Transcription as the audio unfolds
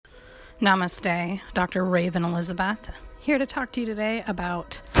Namaste, Dr. Raven Elizabeth, here to talk to you today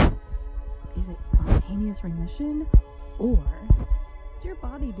about, is it spontaneous remission, or is your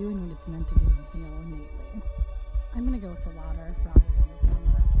body doing what it's meant to do and heal innately? I'm going to go with the latter rather than the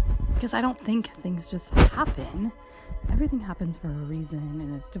former, because I don't think things just happen. Everything happens for a reason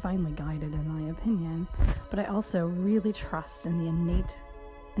and is divinely guided, in my opinion, but I also really trust in the innate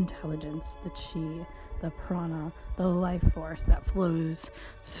intelligence, the chi, the prana, the life force that flows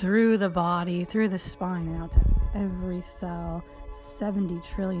through the body, through the spine, and out to every cell, 70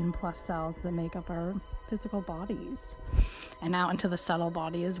 trillion plus cells that make up our physical bodies, and out into the subtle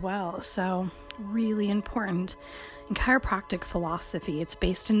body as well. So really important. In chiropractic philosophy, it's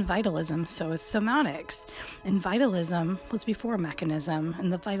based in vitalism, so is somatics. And vitalism was before mechanism,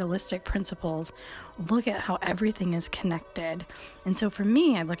 and the vitalistic principles look at how everything is connected. And so for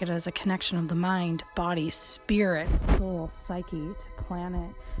me, I look at it as a connection of the mind, body, spirit, soul, psyche to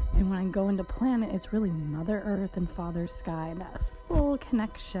planet. And when I go into planet, it's really Mother Earth and Father Sky, that full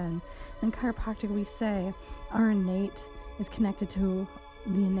connection. In chiropractic, we say our innate is connected to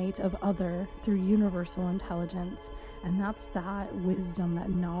the innate of other through universal intelligence, and that's that wisdom,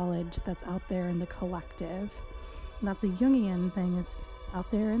 that knowledge that's out there in the collective. And that's a Jungian thing, is out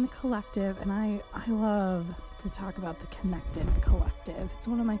there in the collective, and I love to talk about the connected collective. It's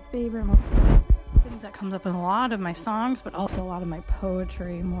one of my favorite, most things that comes up in a lot of my songs, but also a lot of my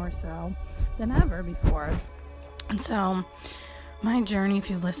poetry, more so than ever before. And so my journey,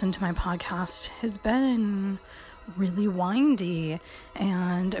 if you listen to my podcast, has been really windy,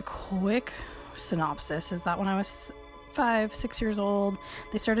 and a quick synopsis is that when I was 5-6 years old,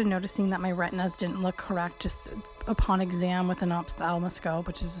 they started noticing that my retinas didn't look correct just upon exam with an ophthalmoscope,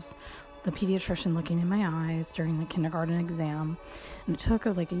 which is the pediatrician looking in my eyes during the kindergarten exam. And it took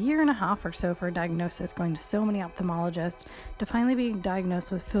like a year and a half or so for a diagnosis, going to so many ophthalmologists, to finally be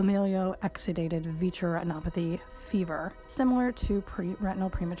diagnosed with familial exudative vitreoretinopathy fever, similar to retinal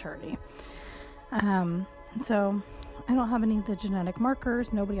prematurity. And so I don't have any of the genetic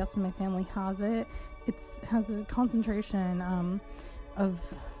markers. Nobody else in my family has it. It has a concentration of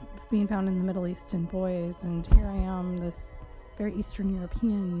being found in the Middle East in boys. And here I am, this very Eastern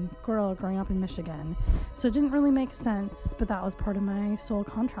European girl growing up in Michigan. So it didn't really make sense, but that was part of my soul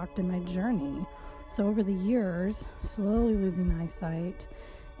contract in my journey. So over the years, slowly losing eyesight,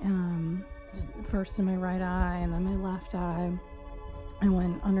 first in my right eye and then my left eye. I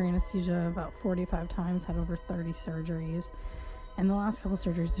went under anesthesia about 45 times, had over 30 surgeries, and the last couple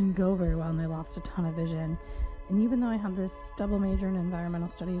surgeries didn't go very well, and I lost a ton of vision. And even though I had this double major in environmental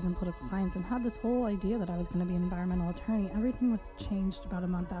studies and political science and had this whole idea that I was going to be an environmental attorney, everything was changed about a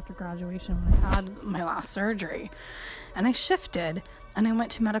month after graduation when I had my last surgery. And I shifted, and I went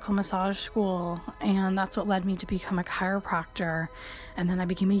to medical massage school, and that's what led me to become a chiropractor. And then I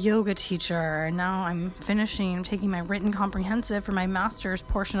became a yoga teacher, and now I'm taking my written comprehensive for my master's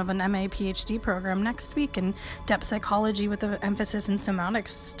portion of an MA PhD program next week in depth psychology with an emphasis in somatic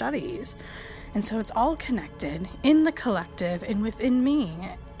studies. And so it's all connected in the collective and within me.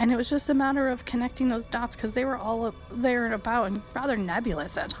 And it was just a matter of connecting those dots, because they were all up there and about and rather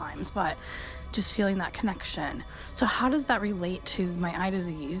nebulous at times, but just feeling that connection. So how does that relate to my eye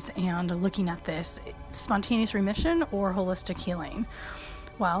disease and looking at this spontaneous remission or holistic healing?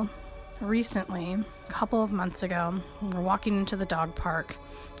 Well, recently, a couple of months ago, we're walking into the dog park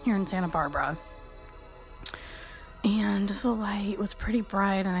here in Santa Barbara, and the light was pretty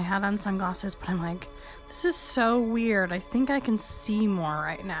bright, and I had on sunglasses, but I'm like, this is so weird. I think I can see more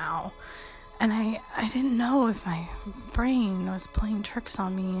right now. And I didn't know if my brain was playing tricks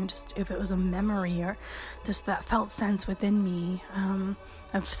on me, and just if it was a memory or just that felt sense within me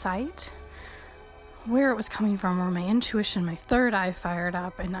of sight, where it was coming from, or my intuition, my third eye fired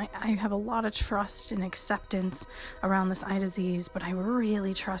up. And I have a lot of trust and acceptance around this eye disease, but I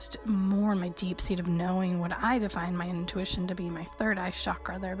really trust more in my deep seat of knowing what I define my intuition to be, my third eye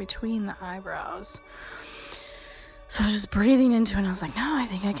chakra there between the eyebrows. So I was just breathing into it, and I was like, no, I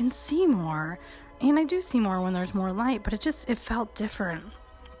think I can see more. And I do see more when there's more light, but it felt different.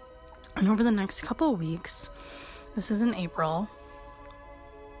 And over the next couple of weeks, this is in April,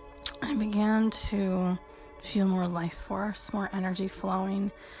 I began to feel more life force, more energy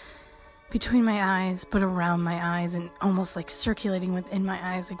flowing between my eyes, but around my eyes, and almost like circulating within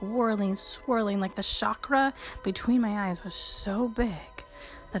my eyes, like whirling, swirling, like the chakra between my eyes was so big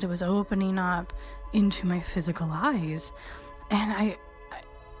that it was opening up into my physical eyes. And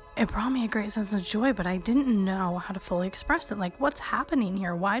it brought me a great sense of joy, but I didn't know how to fully express it. Like, what's happening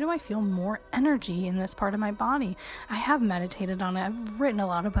here? Why do I feel more energy in this part of my body? I have meditated on it. I've written a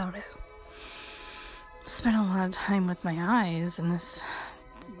lot about it. Spent a lot of time with my eyes in this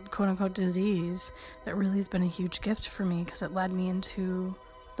quote-unquote disease that really has been a huge gift for me, because it led me into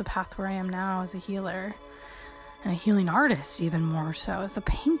the path where I am now as a healer and a healing artist, even more so, as a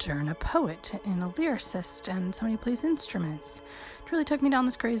painter and a poet and a lyricist and somebody who plays instruments. It really took me down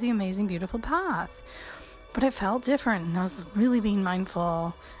this crazy, amazing, beautiful path. But it felt different, and I was really being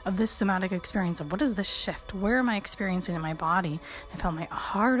mindful of this somatic experience of what is this shift? Where am I experiencing in my body? I felt my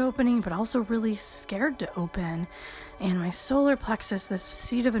heart opening, but also really scared to open. And my solar plexus, this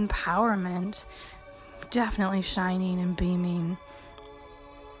seat of empowerment, definitely shining and beaming.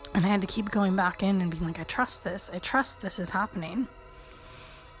 And I had to keep going back in and being like, I trust this is happening.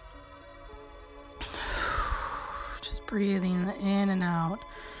 Just breathing in and out.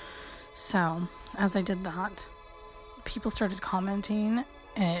 So as I did that, people started commenting,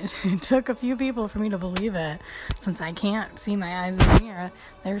 and it took a few people for me to believe it, since I can't see my eyes in the mirror.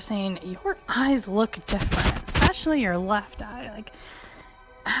 They were saying, your eyes look different, especially your left eye. Like,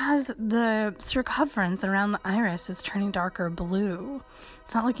 as the circumference around the iris is turning darker blue,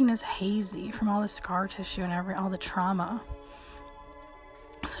 it's not looking as hazy from all the scar tissue and all the trauma.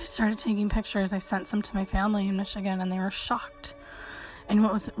 So I started taking pictures. I sent some to my family in Michigan, and they were shocked. And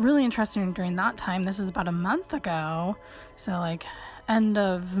what was really interesting during that time, this is about a month ago, so like end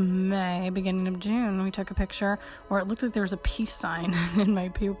of May, beginning of June, we took a picture where it looked like there was a peace sign in my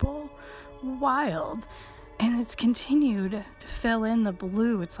pupil. Wild. And it's continued to fill in the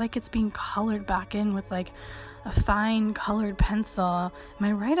blue. It's like it's being colored back in with like a fine colored pencil.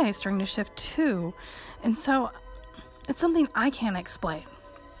 My right eye is starting to shift too. And so it's something I can't explain,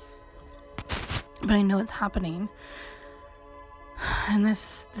 but I know it's happening. And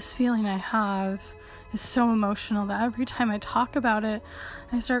this feeling I have is so emotional that every time I talk about it,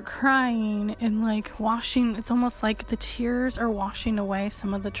 I start crying and like it's almost like the tears are washing away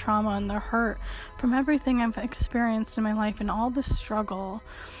some of the trauma and the hurt from everything I've experienced in my life and all the struggle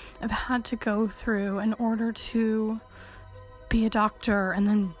I've had to go through in order to be a doctor and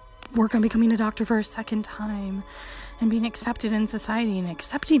then work on becoming a doctor for a second time and being accepted in society and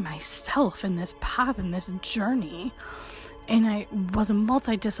accepting myself in this path and this journey. And it was a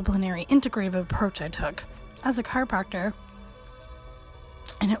multidisciplinary, integrative approach I took as a chiropractor.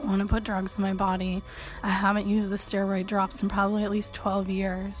 I didn't want to put drugs in my body. I haven't used the steroid drops in probably at least 12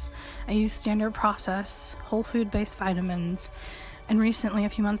 years. I use standard process, whole food-based vitamins. And recently, a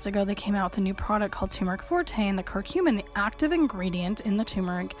few months ago, they came out with a new product called Turmeric Forte, and the curcumin, the active ingredient in the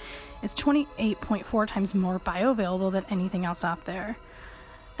turmeric, is 28.4 times more bioavailable than anything else out there.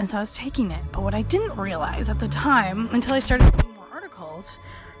 And so I was taking it. But what I didn't realize at the time, until I started reading more articles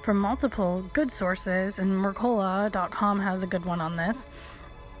from multiple good sources, and Mercola.com has a good one on this.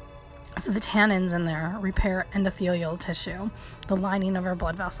 So the tannins in there repair endothelial tissue, the lining of our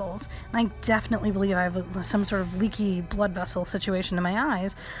blood vessels. And I definitely believe I have some sort of leaky blood vessel situation in my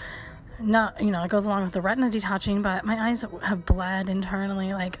eyes. Not, it goes along with the retina detaching, but my eyes have bled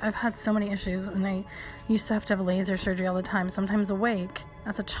internally. Like, I've had so many issues, and I used to have laser surgery all the time, sometimes awake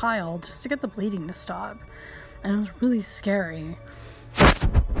as a child, just to get the bleeding to stop. And it was really scary.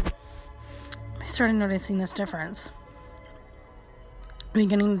 I started noticing this difference.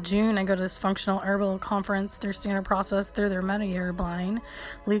 Beginning of June, I go to this functional herbal conference through standard process, through their Medicare blind.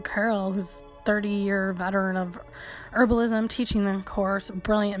 Lee Carroll, who's 30-year veteran of herbalism, teaching the course,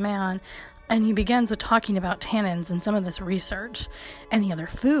 brilliant man. And he begins with talking about tannins and some of this research and the other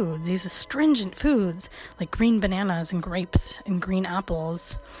foods, these astringent foods like green bananas and grapes and green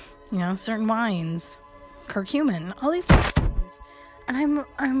apples, certain wines, curcumin, all these things. And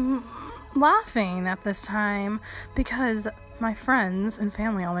I'm laughing at this time because my friends and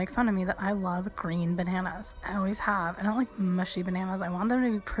family all make fun of me that I love green bananas. I always have. I don't like mushy bananas. I want them to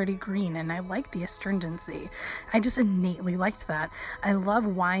be pretty green, and I like the astringency. I just innately liked that. I love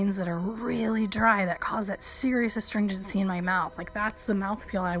wines that are really dry, that cause that serious astringency in my mouth. Like, that's the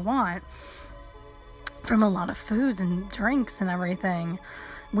mouthfeel I want from a lot of foods and drinks and everything,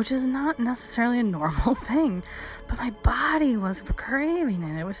 which is not necessarily a normal thing. But my body was craving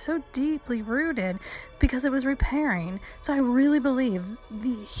it. It was so deeply rooted because it was repairing. So I really believe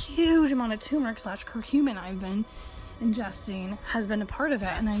the huge amount of turmeric/curcumin I've been ingesting has been a part of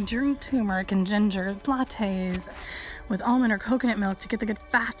it. And I drink turmeric and ginger lattes with almond or coconut milk to get the good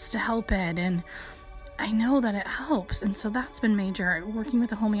fats to help it. And I know that it helps. And so that's been major. Working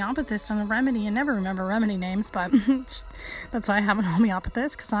with a homeopathist on a remedy. I never remember remedy names, but that's why I have a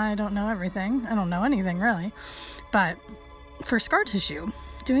homeopathist, because I don't know everything. I don't know anything, really. But for scar tissue,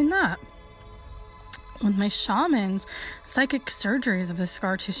 doing that, with my shamans, psychic surgeries of the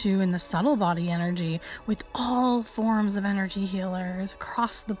scar tissue and the subtle body energy, with all forms of energy healers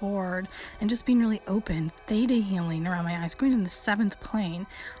across the board, and just being really open, theta healing around my eyes, going in the 7th plane.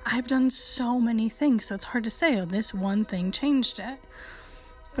 I've done so many things, so it's hard to say, oh, this one thing changed it.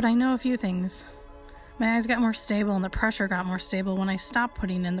 But I know a few things. My eyes got more stable and the pressure got more stable when I stopped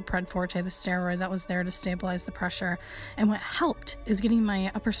putting in the Pred Forte, the steroid that was there to stabilize the pressure. And what helped is getting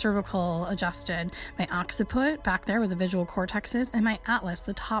my upper cervical adjusted, my occiput back there where the visual cortex is, and my atlas,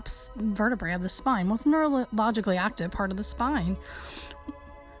 the top vertebrae of the spine, most neurologically active part of the spine.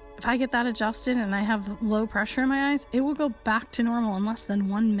 If I get that adjusted and I have low pressure in my eyes, it will go back to normal in less than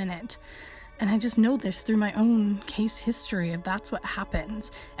 1 minute. And I just know this through my own case history of that's what happens.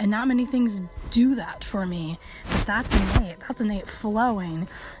 And not many things do that for me. But that's innate. That's innate flowing.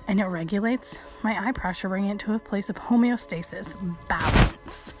 And it regulates my eye pressure, bringing it to a place of homeostasis,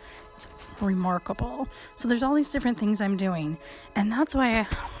 balance. It's remarkable. So there's all these different things I'm doing. And that's why I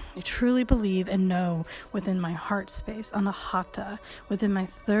truly believe and know within my heart space, anahata, within my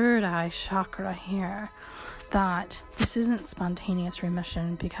third eye chakra here, that this isn't spontaneous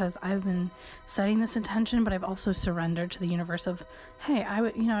remission, because I've been setting this intention, but I've also surrendered to the universe of, hey, I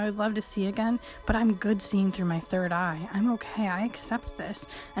would love to see again, but I'm good seeing through my third eye. I'm okay. I accept this.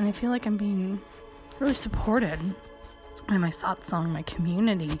 And I feel like I'm being really supported by my satsang, my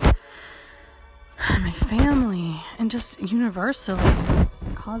community, my family, and just universally,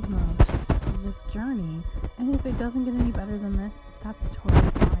 the cosmos of this journey. And if it doesn't get any better than this, that's totally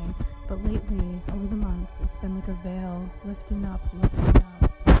fine. But lately, over the months, it's been like a veil lifting up, and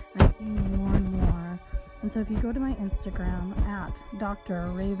I'm seeing more and more. And so if you go to my Instagram, at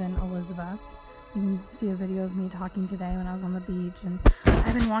Dr. Raven Elizabeth, you can see a video of me talking today when I was on the beach. And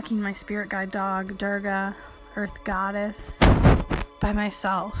I've been walking my spirit guide dog, Durga, Earth Goddess, by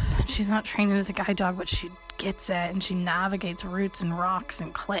myself. She's not trained as a guide dog, but she gets it, and she navigates roots and rocks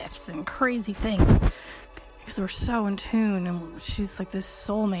and cliffs and crazy things. Because we're so in tune, and she's like this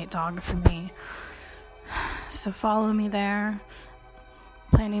soulmate dog for me. So follow me there.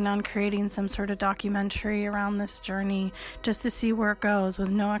 Planning on creating some sort of documentary around this journey, just to see where it goes, with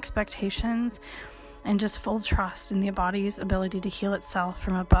no expectations and just full trust in the body's ability to heal itself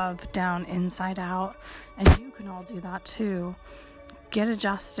from above, down, inside out. And you can all do that too. Get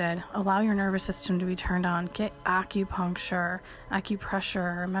adjusted, allow your nervous system to be turned on, get acupuncture,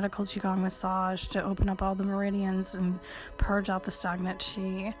 acupressure, medical qigong massage to open up all the meridians and purge out the stagnant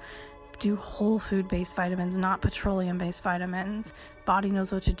qi. Do whole food-based vitamins, not petroleum-based vitamins. Body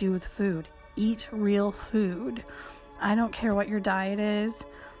knows what to do with food. Eat real food. I don't care what your diet is.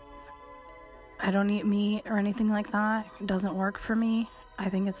 I don't eat meat or anything like that. It doesn't work for me. I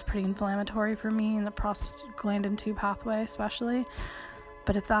think it's pretty inflammatory for me in the prostaglandin 2 pathway especially.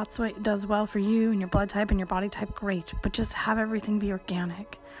 But if that's what does well for you and your blood type and your body type, great. But just have everything be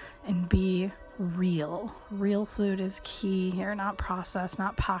organic and be real. Real food is key here, not processed,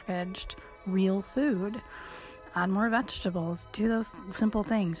 not packaged. Real food. Add more vegetables. Do those simple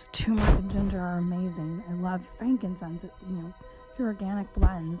things. Turmeric and ginger are amazing. I love frankincense. Your organic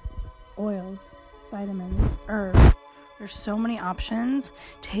blends, oils, vitamins, herbs. There's so many options.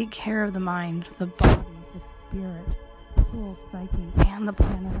 Take care of the mind, the body, the spirit, soul, psyche, and the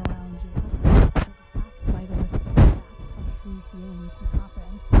planet around you. That's vitalistic. That's how true healing can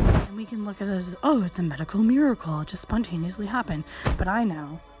happen. And we can look at it as, oh, it's a medical miracle. It just spontaneously happened. But I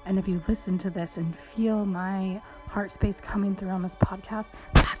know, and if you listen to this and feel my heart space coming through on this podcast,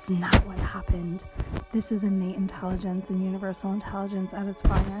 that's not what happened. This is innate intelligence and universal intelligence at its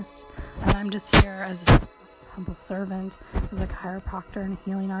finest. And I'm just here as a humble servant, as a chiropractor and a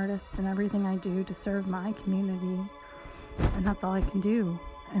healing artist, and everything I do to serve my community. And that's all I can do.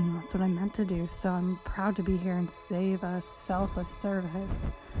 And that's what I'm meant to do. So I'm proud to be here and save a selfless service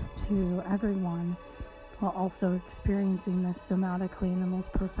to everyone, while also experiencing this somatically in the most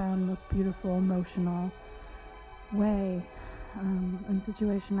profound, most beautiful, emotional way and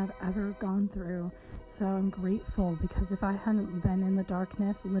situation I've ever gone through. So I'm grateful, because if I hadn't been in the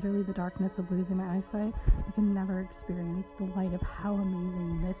darkness, literally the darkness of losing my eyesight, I could never experience the light of how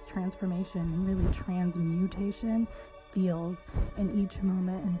amazing this transformation and really transmutation feels in each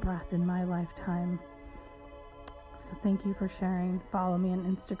moment and breath in my lifetime. So thank you for sharing. Follow me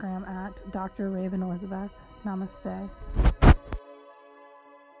on Instagram at Dr. Raven Elizabeth. Namaste.